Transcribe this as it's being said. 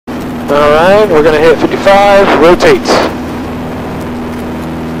Alright, we're going to hit 55, rotate.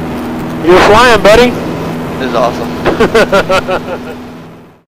 You're flying, buddy. This is awesome.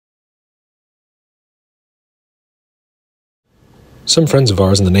 Some friends of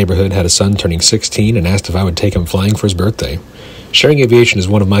ours in the neighborhood had a son turning 16 and asked if I would take him flying for his birthday. Sharing aviation is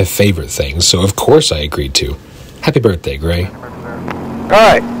one of my favorite things, so of course I agreed to. Happy birthday, Gray.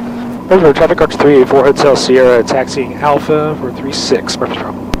 Alright. Over traffic arch 384 Hotel Sierra, taxiing Alpha for 36.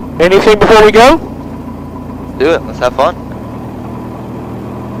 Anything before we go? Do it. Let's have fun.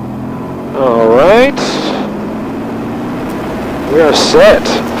 Alright. We are set.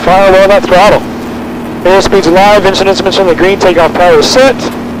 Fire well that throttle. Airspeed's live, engine instruments on the green, takeoff power is set.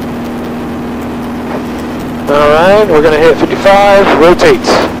 Alright, we're going to hit 55, rotate.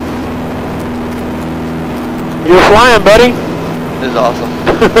 You're flying, buddy. This is awesome.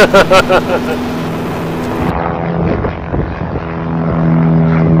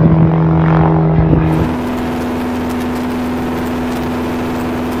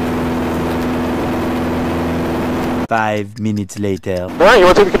 5 minutes later. Alright, you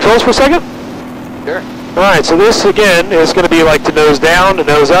want to take the controls for a second? Sure. Alright, so this again is going to be like to nose down, to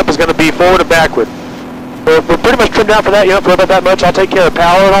nose up is going to be forward and backward. We're pretty much trimmed out for that, you don't have to worry about that much. I'll take care of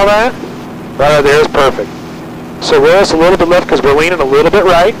power and all that. Right there is perfect. So roll us a little bit left because we're leaning a little bit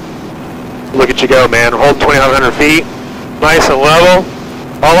right. Look at you go, man. Holding 2,900 feet. Nice and level.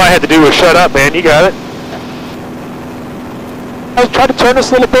 All I had to do was shut up, man. You got it. I'll try to turn this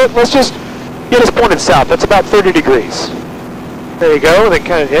a little bit. Let's just get us pointed south. That's about 30 degrees. There you go. And then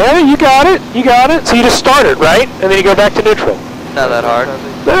kind of, yeah, you got it. You got it. So you just start it, right? And then you go back to neutral. Not that hard.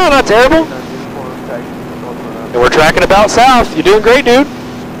 No, not terrible. And we're tracking about south. You're doing great, dude.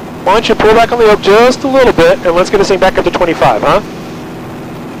 Why don't you pull back on the yoke just a little bit, and let's get this thing back up to 25, huh?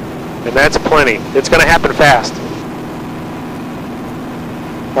 And that's plenty. It's going to happen fast.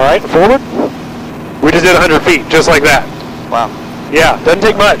 All right, forward. We just did 100 feet, just like that. Wow. Yeah, doesn't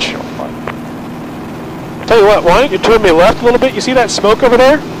take much. Tell you what, why don't you turn me left a little bit? You see that smoke over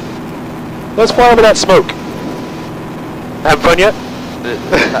there? Let's fly over that smoke. Having fun yet?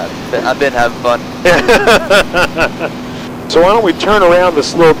 I've been having fun. So why don't we turn around the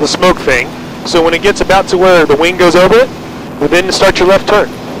smoke thing, so when it gets about to where the wing goes over it, well, then start your left turn.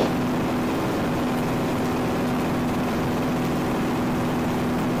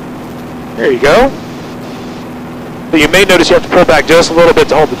 There you go. But you may notice you have to pull back just a little bit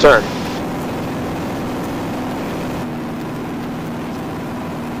to hold the turn.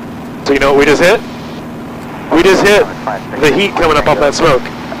 So you know what we just hit? We just hit the heat coming up off that smoke.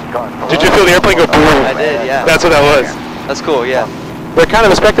 Did you feel the airplane go boom? I did, yeah. That's what that was. That's cool, yeah. They're kind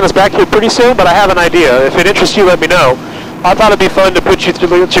of expecting us back here pretty soon, but I have an idea. If it interests you, let me know. I thought it'd be fun to put you through,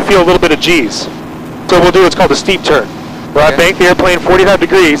 let you feel a little bit of G's. So we'll do what's called a steep turn, where I bank the airplane 45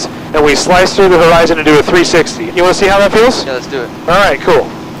 degrees, and we slice through the horizon and do a 360. You want to see how that feels? Yeah, let's do it. All right, cool.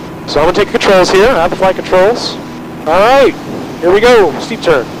 So I'm going to take controls here. I have the flight controls. All right, here we go. Steep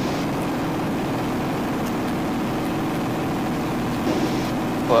turn.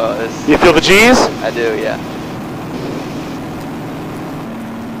 Well, You feel the G's? I do, yeah.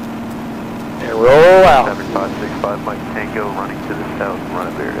 And roll out. 7565 Mike Tango running to the south, run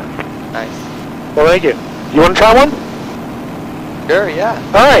up area. Nice. Well, thank you. You want to try one? Sure, yeah.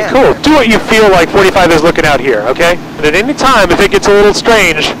 All right, cool. Do what you feel like 45 is looking out here, okay? And at any time, if it gets a little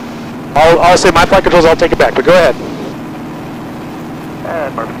strange, I'll say my flight controls, I'll take it back, but go ahead.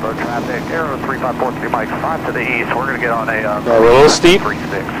 And Murfreesboro traffic, Aero 3543 Mike 5 to the east. We're going to get on a we're a little steep.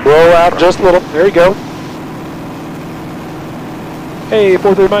 36. Roll out just a little. There you go. Hey,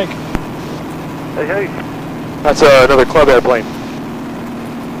 43 Mike. Hey, hey. That's another club airplane.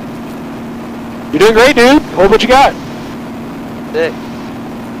 You're doing great, dude. Hold what you got. Sick.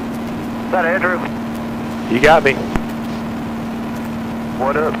 Is that Andrew? You got me.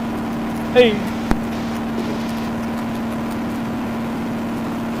 What up? Hey.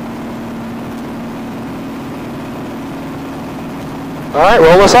 All right,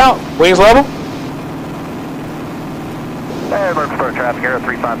 roll us out. Wings level. And Murfreesboro traffic, Aero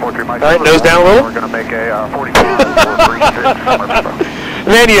 3543 Mike. All right, nose down a little. We're going to make a 42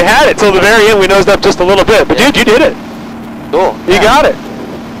 Man, you had it till the very end. We nosed up just a little bit, but dude, you did it. Cool. You got it.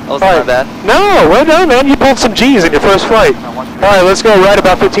 That wasn't that bad. No, well done, man. You pulled some G's in your first flight. All right, let's go right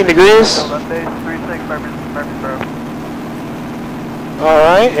about 15 degrees. All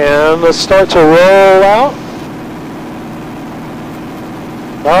right, and let's start to roll out.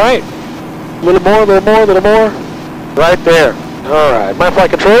 All right, a little more, a little more, a little more. Right there. All right, my flight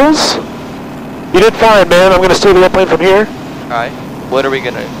controls. You did fine, man. I'm going to steer the airplane from here. Alright. When are we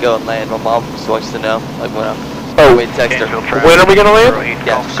going to go and land? My mom just wants to know. Like when I'm... want me to text her? When are we going to land?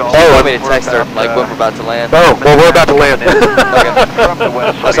 Yeah. She Oh, want me to text her, like when we're about to land. Oh, well, we're about to land. Okay.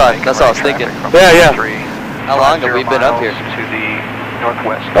 That's all I was thinking. Yeah. How long have we been up here? To the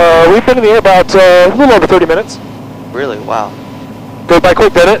northwest. We've been in the air about a little over 30 minutes. Really? Wow. Goes by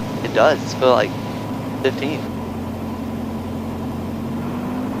quick, doesn't it? It does. It's feel like 15.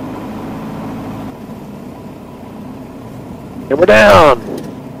 And we're down.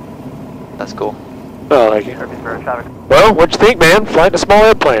 That's cool. Oh, thank you. Murfreesboro traffic. Well, what'd you think, man? Flying a small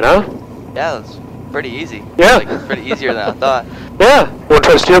airplane, huh? Yeah, that's pretty easy. Yeah. Like, pretty easier than I thought. Yeah. You want to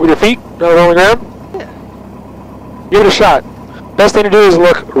try to steer with your feet? Not on the ground? Yeah. Give it a shot. Best thing to do is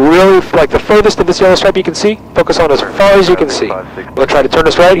look really, like the furthest of this yellow stripe you can see. Focus on as far as you can see. We'll try to turn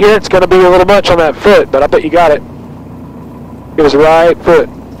us right here. It's going to be a little much on that foot, but I bet you got it. Give us right foot.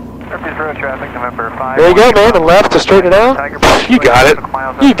 Murfreesboro traffic, November 5. There you go, man. And left to straighten it out. You got it.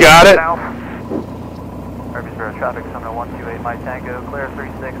 You got it. Murfreesboro traffic, Summit 128, Mike Tango, clear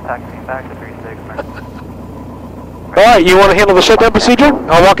 36, taxiing back to 36. All right, you want to handle the shutdown procedure?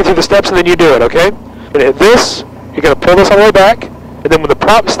 I'll walk you through the steps and then you do it, okay? You're going to hit this. You're going to pull this all the way back, and then when the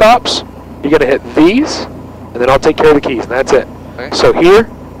prop stops, you're going to hit these, and then I'll take care of the keys, and that's it. Okay. So here,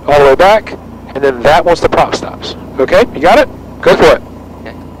 all the way back, and then that once the prop stops. Okay, you got it? Go for it.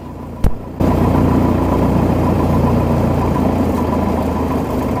 Okay.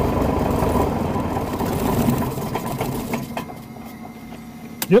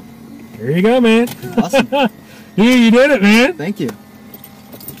 Yep. There you go, man. Awesome. Yeah, you did it, man. Thank you.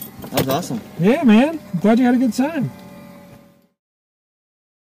 That was awesome. Yeah, man. I'm glad you had a good time.